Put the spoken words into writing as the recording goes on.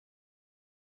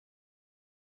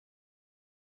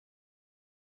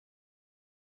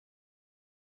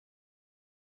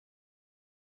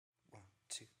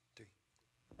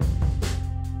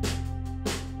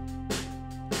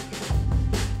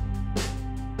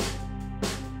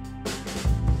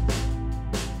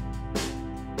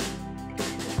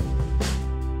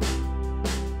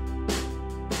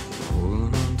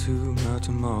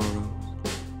tomorrows,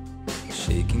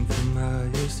 shaking from my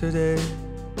yesterday.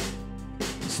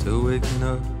 Still waking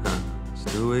up,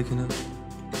 still waking up,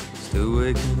 still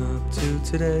waking up to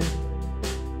today.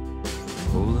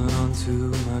 Holding on to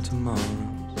my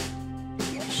tomorrows,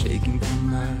 shaking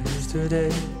from my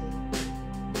yesterday.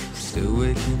 Still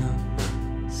waking up,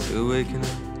 still waking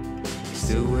up,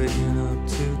 still waking up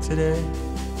to today.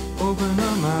 Open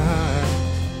up my eyes,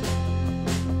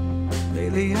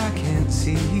 lately I can't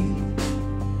see.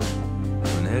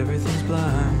 When everything's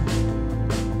blind,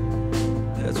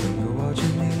 that's when you're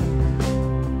watching me.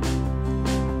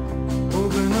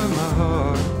 Open up my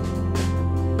heart,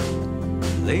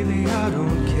 lately I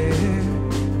don't care.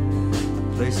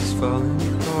 The place is falling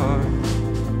apart,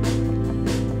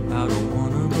 I don't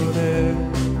wanna go there.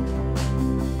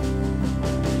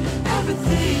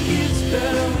 Everything gets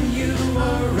better when you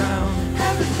are around.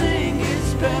 Everything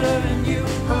gets better when you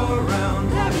are around.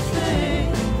 Everything,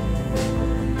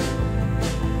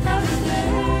 everything,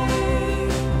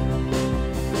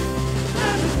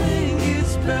 everything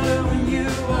gets better when you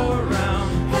are around.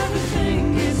 Everything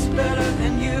gets better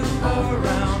when you are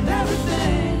around.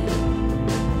 Everything,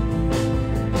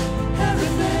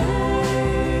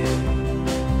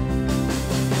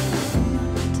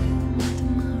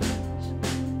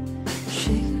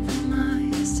 shaking from my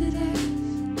yesterday.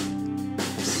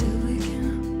 Still waking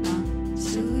up,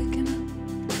 still waking up,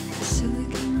 still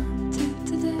waking up to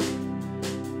today.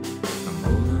 I'm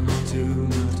holding on to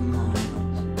my tomorrows,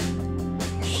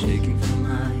 shaking from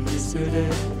my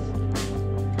yesterday.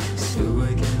 Still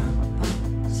waking up,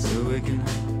 still waking up,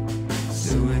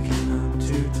 still waking up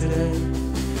to today.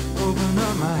 Open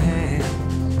up my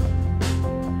hands,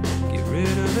 get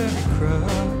rid of every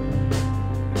crowd.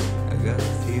 I got a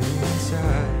feeling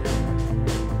inside,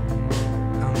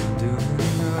 I'm not doing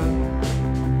enough.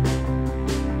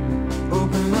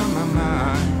 Open up my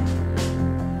mind,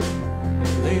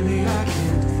 lately I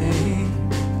can't think.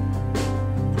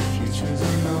 The future's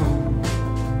unknown,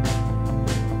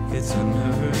 it's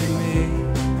unnerving me.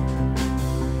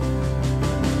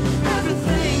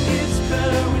 Everything gets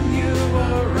better when you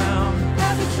are around.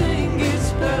 Everything gets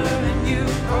better when you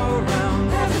are around.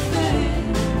 Everything,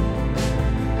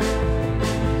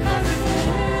 everything,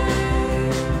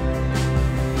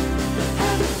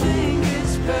 everything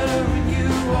gets better when you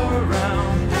are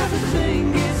around. Everything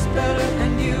gets better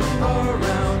when you are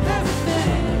around.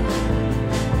 Everything,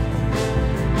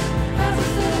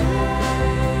 everything.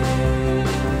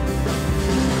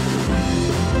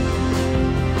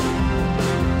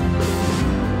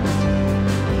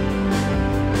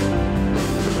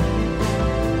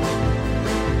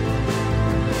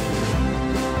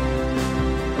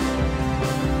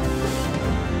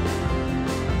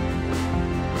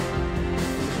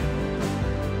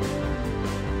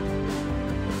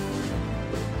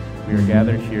 We are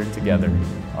gathered here together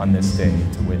on this day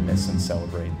to witness and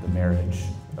celebrate the marriage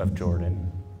of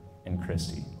Jordan and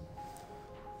Christy.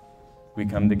 We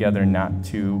come together not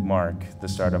to mark the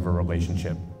start of a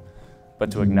relationship,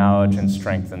 but to acknowledge and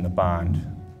strengthen the bond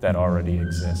that already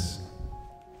exists.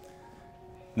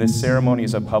 This ceremony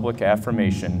is a public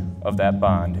affirmation of that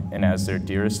bond, and as their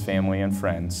dearest family and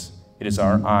friends, it is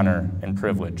our honor and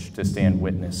privilege to stand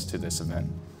witness to this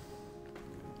event.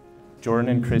 Jordan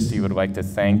and Christy would like to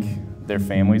thank their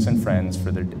families and friends for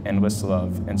their endless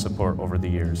love and support over the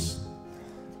years.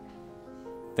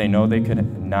 They know they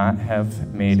could not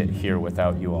have made it here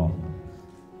without you all.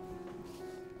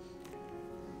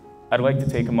 I'd like to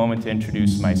take a moment to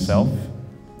introduce myself.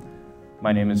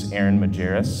 My name is Aaron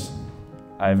Majerus.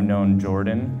 I've known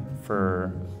Jordan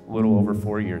for a little over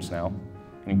 4 years now,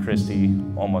 and Christy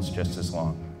almost just as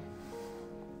long.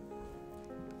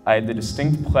 I had the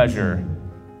distinct pleasure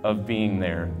of being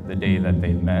there the day that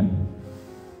they met.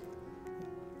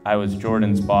 I was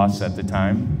Jordan's boss at the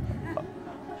time,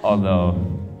 although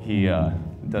he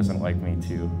doesn't like me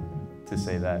to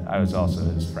say that. I was also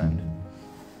his friend.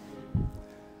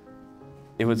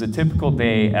 It was a typical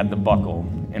day at the Buckle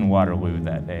in Waterloo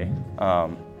that day.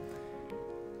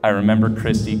 I remember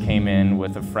Christy came in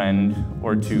with a friend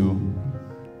or two.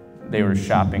 They were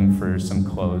shopping for some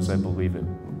clothes. I believe it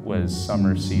was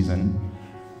summer season.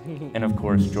 And of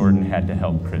course, Jordan had to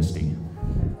help Christy.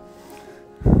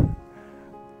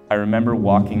 I remember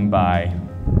walking by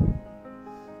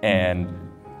and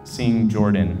seeing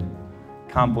Jordan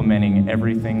complimenting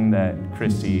everything that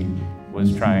Christy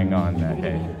was trying on that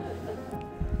day.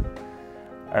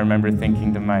 I remember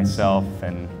thinking to myself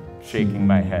and shaking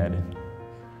my head.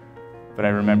 But I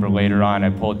remember later on,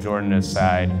 I pulled Jordan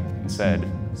aside and said,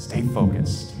 "Stay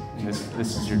focused.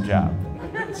 This is your job.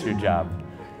 It's your job."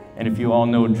 And if you all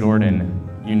know Jordan,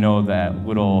 you know that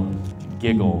little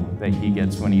giggle that he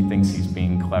gets when he thinks he's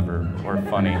being clever or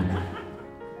funny,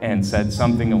 and said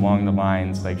something along the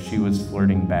lines like she was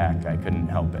flirting back. I couldn't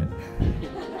help it.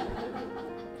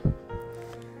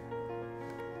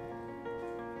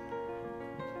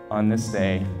 On this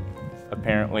day,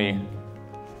 apparently,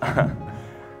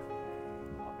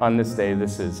 on this day,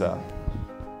 this is,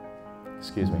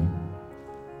 excuse me,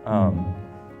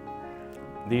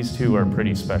 these two are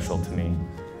pretty special to me.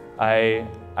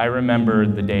 I remember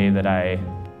the day that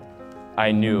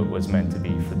I knew it was meant to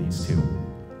be for these two.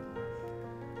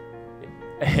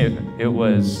 It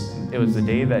was the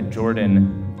day that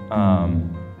Jordan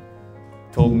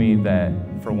told me that,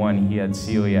 for one, he had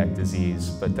celiac disease,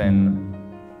 but then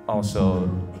also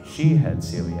she had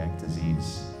celiac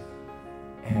disease.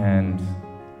 And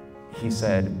he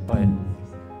said, but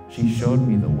she showed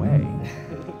me the way.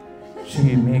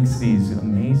 She makes these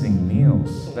amazing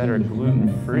meals that are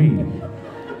gluten-free.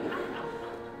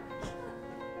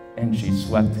 And she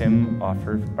swept him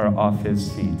off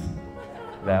his feet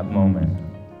that moment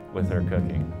with her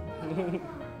cooking.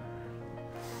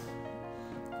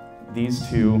 These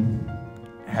two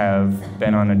have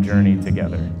been on a journey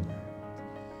together.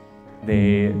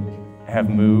 They have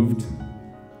moved,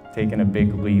 taken a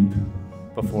big leap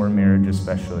before marriage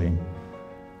especially,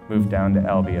 moved down to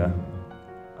Albia,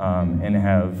 and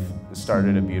have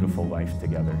started a beautiful life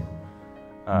together.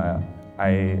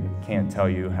 I can't tell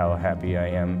you how happy I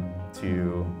am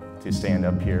to stand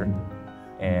up here,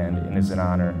 and it is an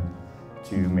honor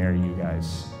to marry you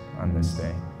guys on this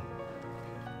day.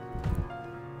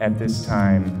 At this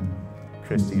time,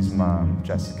 Christy's mom,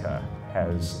 Jessica,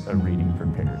 has a reading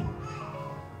prepared.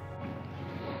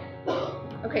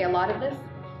 Okay, a lot of this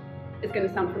is going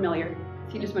to sound familiar.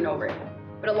 He just went over it.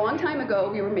 But a long time ago,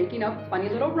 we were making up funny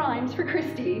little rhymes for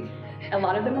Christy. A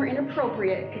lot of them were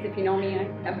inappropriate, because if you know me, I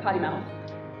have a potty mouth.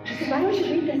 She said, why don't you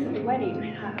read this at the wedding?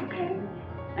 And I thought, okay.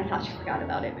 I thought she forgot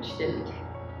about it, but she didn't.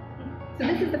 So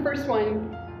this is the first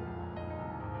one.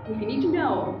 If you need to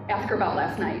know, ask her about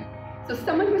last night. So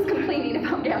someone was complaining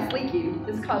about gas leaking.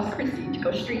 This caused Christy to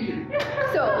go streaking.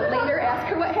 So later, ask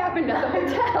her what happened at the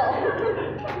hotel,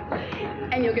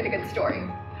 and you'll get a good story.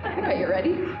 Okay, you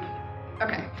ready?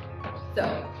 Okay. So,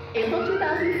 April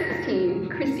 2016,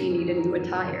 Christy needed new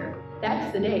attire.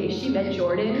 That's the day she met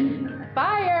Jordan.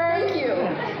 Fire! Thank you.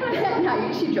 That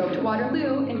night, she drove to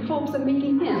Waterloo in hopes of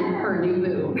making him her new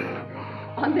boo.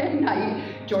 On that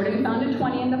night, Jordan found a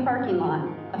 20 in the parking lot,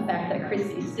 a fact that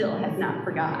Christy still has not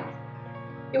forgot.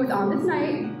 It was on this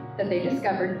night that they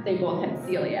discovered they both had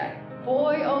celiac.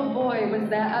 Boy, oh boy, was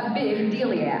that a big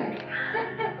dealiac.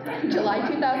 July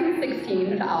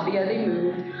 2016, to Albia they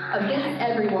moved. Of this,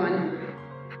 everyone...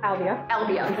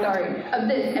 Albia, sorry. Of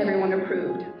this, everyone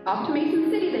approved. Off to Mason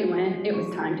City they went. It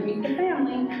was time to meet the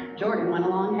family. Jordan went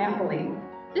along happily.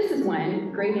 This is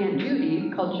when great Aunt Judy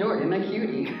called Jordan a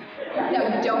cutie.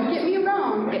 Now, don't get me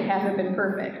wrong, it hasn't been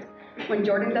perfect. When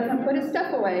Jordan doesn't put his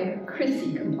stuff away,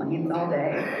 Christy complains all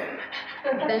day.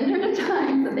 Then there are the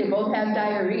times that they both have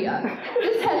diarrhea.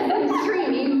 This has them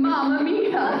screaming, Mamma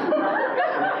Mia!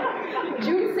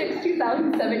 June 6,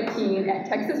 2017, at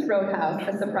Texas Roadhouse,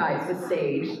 a surprise was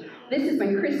staged. This is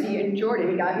when Christy and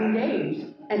Jordan got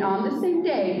engaged. And on the same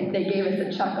day, they gave us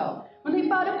a chuckle when they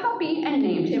bought a puppy and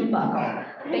named him Buckle.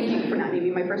 Thank you for not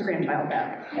naming my first grandchild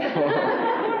that.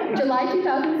 July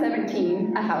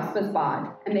 2017, a house was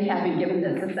bought, and they haven't given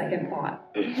this a second thought.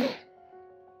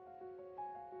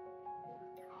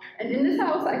 And in this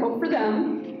house, I hope for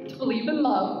them to believe in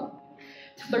love,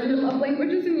 to learn the love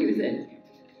languages and use it,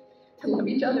 to love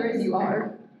each other as you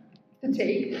are, to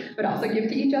take, but also give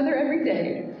to each other every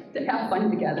day, to have fun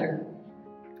together.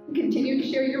 Continue to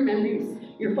share your memories,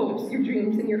 your hopes, your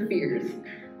dreams, and your fears.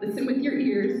 Listen with your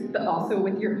ears, but also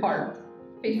with your heart.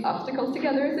 Face obstacles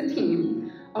together as a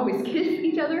team. Always kiss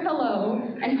each other hello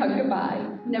and hug goodbye.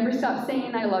 Never stop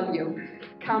saying I love you.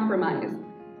 Compromise.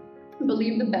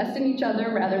 Believe the best in each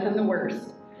other rather than the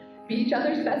worst. Be each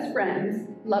other's best friends.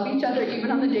 Love each other even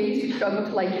on the days you struggle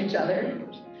to like each other.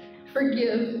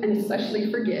 Forgive and especially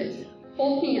forget.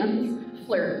 Hold hands,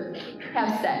 flirt,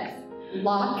 have sex.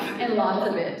 Lots and lots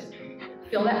of it.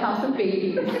 Fill that house with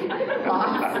babies.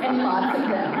 Lots and lots of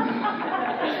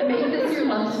them. Make this your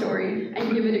love story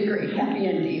and give it a great happy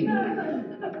ending.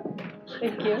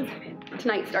 Thank you.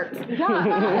 Tonight starts.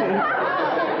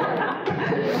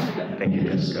 Thank you,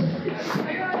 Jessica.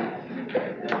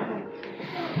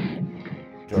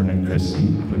 Jordan and Christy,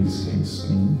 please face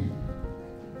me.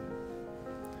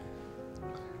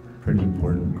 Pretty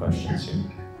important questions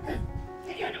here.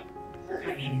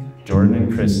 Jordan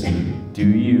and Christy, do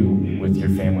you, with your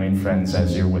family and friends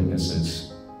as your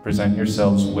witnesses, present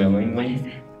yourselves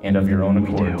willingly and of your own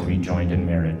accord do. to be joined in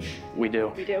marriage? We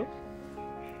do. We do.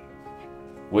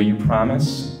 Will you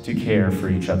promise to care for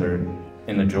each other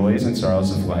in the joys and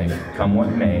sorrows of life, come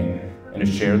what may, and to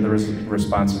share the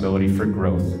responsibility for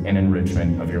growth and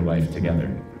enrichment of your life together?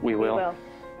 We will. Well,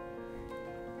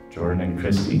 Jordan and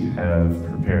Christy have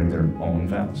prepared their own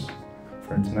vows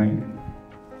for tonight.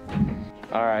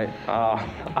 All right.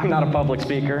 I'm not a public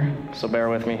speaker, so bear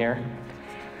with me here.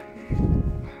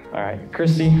 All right.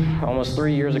 Christy, almost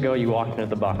 3 years ago, you walked into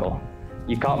the buckle.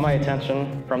 You caught my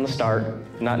attention from the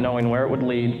start, not knowing where it would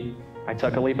lead. I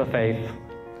took a leap of faith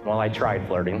while I tried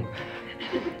flirting.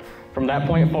 From that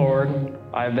point forward,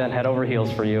 I have been head over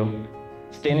heels for you.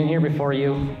 Standing here before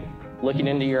you, looking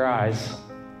into your eyes,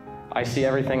 I see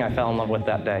everything I fell in love with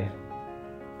that day.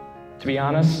 To be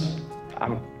honest,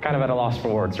 I'm kind of at a loss for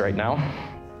words right now.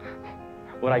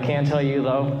 What I can tell you,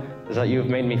 though, is that you have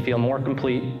made me feel more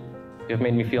complete, you have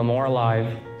made me feel more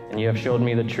alive, and you have showed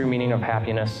me the true meaning of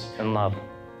happiness and love.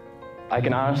 I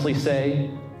can honestly say,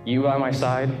 you by my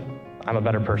side, I'm a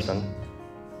better person.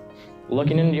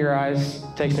 Looking into your eyes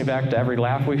takes me back to every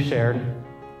laugh we've shared,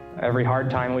 every hard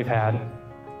time we've had,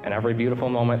 and every beautiful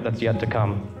moment that's yet to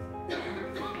come.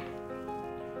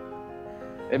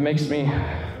 It makes me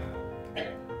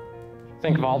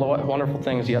think of all the wonderful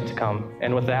things yet to come.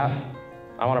 And with that,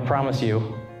 I want to promise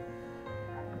you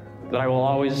that I will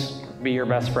always be your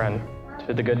best friend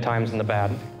through the good times and the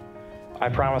bad. I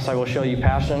promise I will show you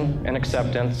passion and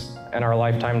acceptance in our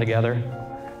lifetime together.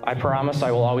 I promise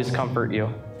I will always comfort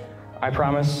you. I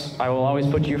promise I will always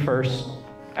put you first,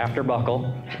 after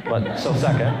buckle, but so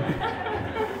second.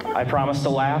 I promise to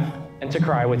laugh and to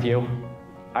cry with you.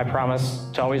 I promise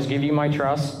to always give you my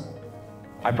trust.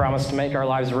 I promise to make our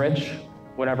lives rich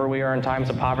whenever we are in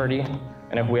times of poverty,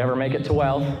 and if we ever make it to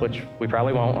wealth, which we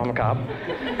probably won't, I'm a cop,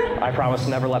 I promise to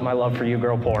never let my love for you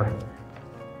grow poor.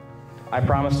 I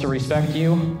promise to respect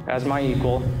you as my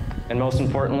equal, and most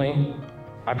importantly,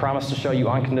 I promise to show you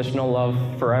unconditional love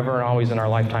forever and always in our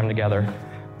lifetime together.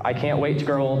 I can't wait to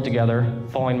grow old together,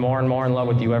 falling more and more in love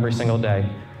with you every single day.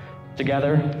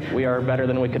 Together, we are better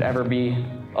than we could ever be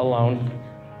alone.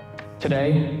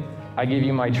 Today, I give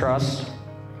you my trust,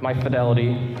 my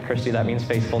fidelity, Christy, that means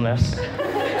faithfulness,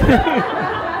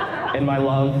 and my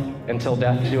love until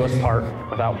death do us part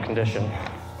without condition.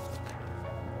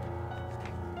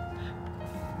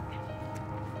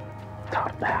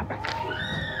 Stop that.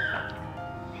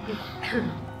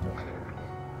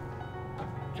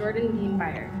 Jordan Dean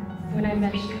Byer. When I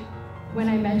met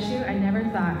you, I never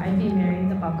thought I'd be marrying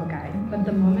the buckle guy, but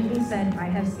the moment you said I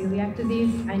have celiac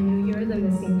disease, I knew you were the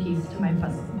missing piece to my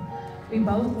puzzle. We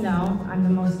both know I'm the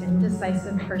most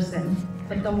indecisive person,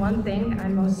 but the one thing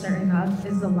I'm most certain of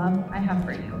is the love I have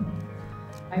for you.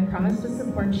 I promise to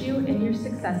support you in your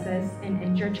successes and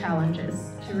in your challenges,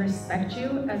 to respect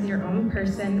you as your own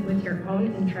person with your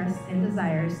own interests and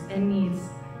desires and needs,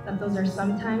 that those are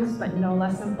sometimes but no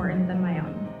less important than my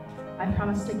own. I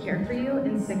promise to care for you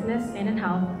in sickness and in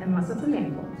health, unless it's a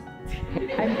man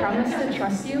cold. I promise to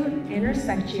trust you and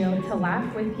respect you, to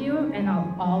laugh with you, and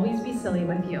I'll always be silly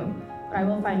with you. But I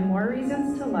will find more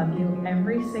reasons to love you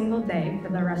every single day for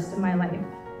the rest of my life.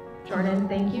 Jordan,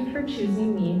 thank you for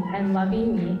choosing me and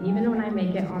loving me even when I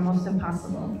make it almost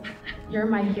impossible. You're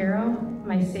my hero,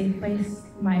 my safe place,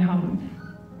 my home.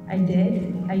 I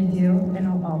did, I do, and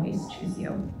I'll always choose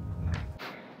you.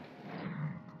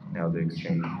 Now the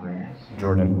exchange rings.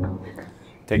 Jordan,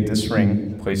 take this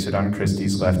ring, place it on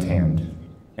Christy's left hand,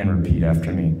 and repeat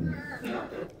after me.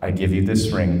 I give you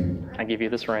this ring. I give you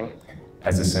this ring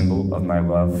as a symbol of my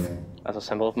love as a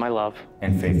symbol of my love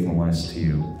and faithfulness to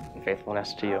you. and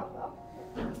faithfulness to you.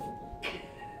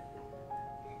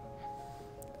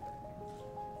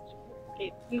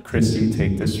 Christy,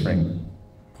 take this ring,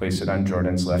 place it on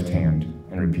Jordan's left hand,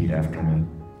 and repeat after me.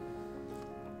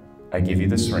 I give you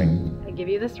this ring I give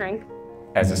you this ring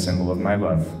as a symbol of my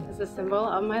love as a symbol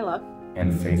of my love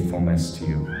and faithfulness to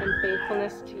you. and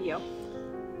faithfulness to you.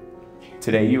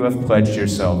 Today you have pledged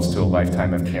yourselves to a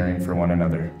lifetime of caring for one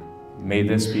another. May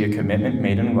this be a commitment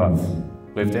made in love,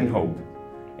 lived in hope,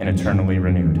 and eternally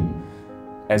renewed.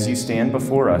 As you stand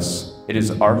before us, it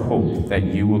is our hope that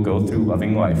you will go through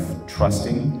loving life,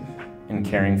 trusting and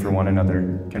caring for one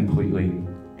another completely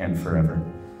and forever.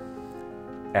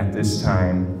 At this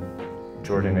time,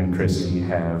 Jordan and Christy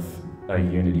have a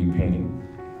unity painting.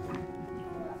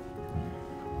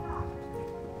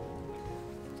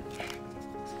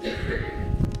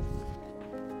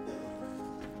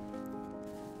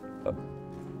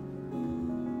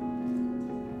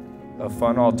 A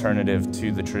fun alternative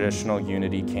to the traditional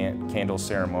unity candle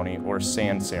ceremony or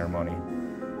sand ceremony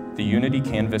The Unity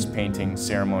Canvas painting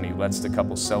ceremony lets the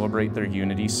couple celebrate their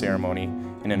unity ceremony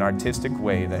in an artistic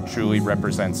way that truly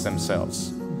represents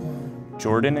themselves.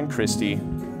 Jordan and Christy,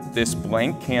 this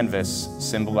blank canvas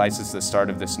symbolizes the start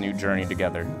of this new journey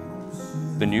together,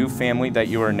 the new family that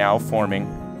you are now forming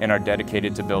and are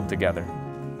dedicated to build together.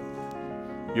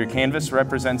 Your canvas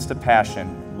represents the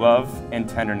passion, love, and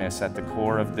tenderness at the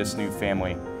core of this new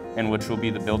family, and which will be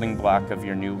the building block of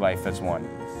your new life as one.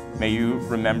 May you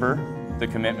remember the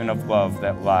commitment of love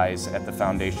that lies at the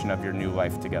foundation of your new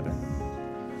life together.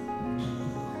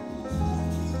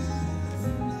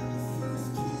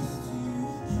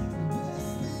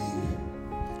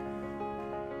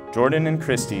 Jordan and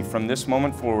Christy, from this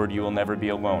moment forward, you will never be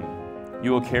alone.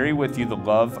 You will carry with you the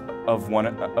love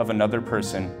of another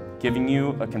person, giving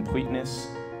you a completeness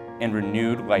and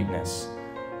renewed lightness.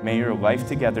 May your life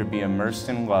together be immersed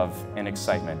in love and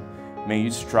excitement. May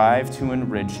you strive to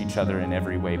enrich each other in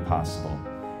every way possible.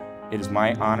 It is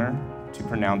my honor to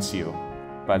pronounce you,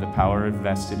 by the power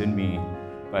invested in me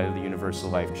by the Universal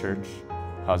Life Church,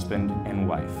 husband and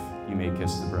wife. You may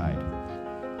kiss the bride.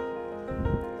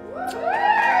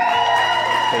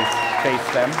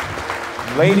 Face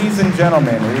them. Ladies and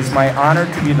gentlemen, it is my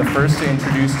honor to be the first to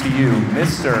introduce to you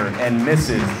Mr. and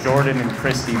Mrs. Jordan and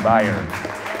Christy Byer.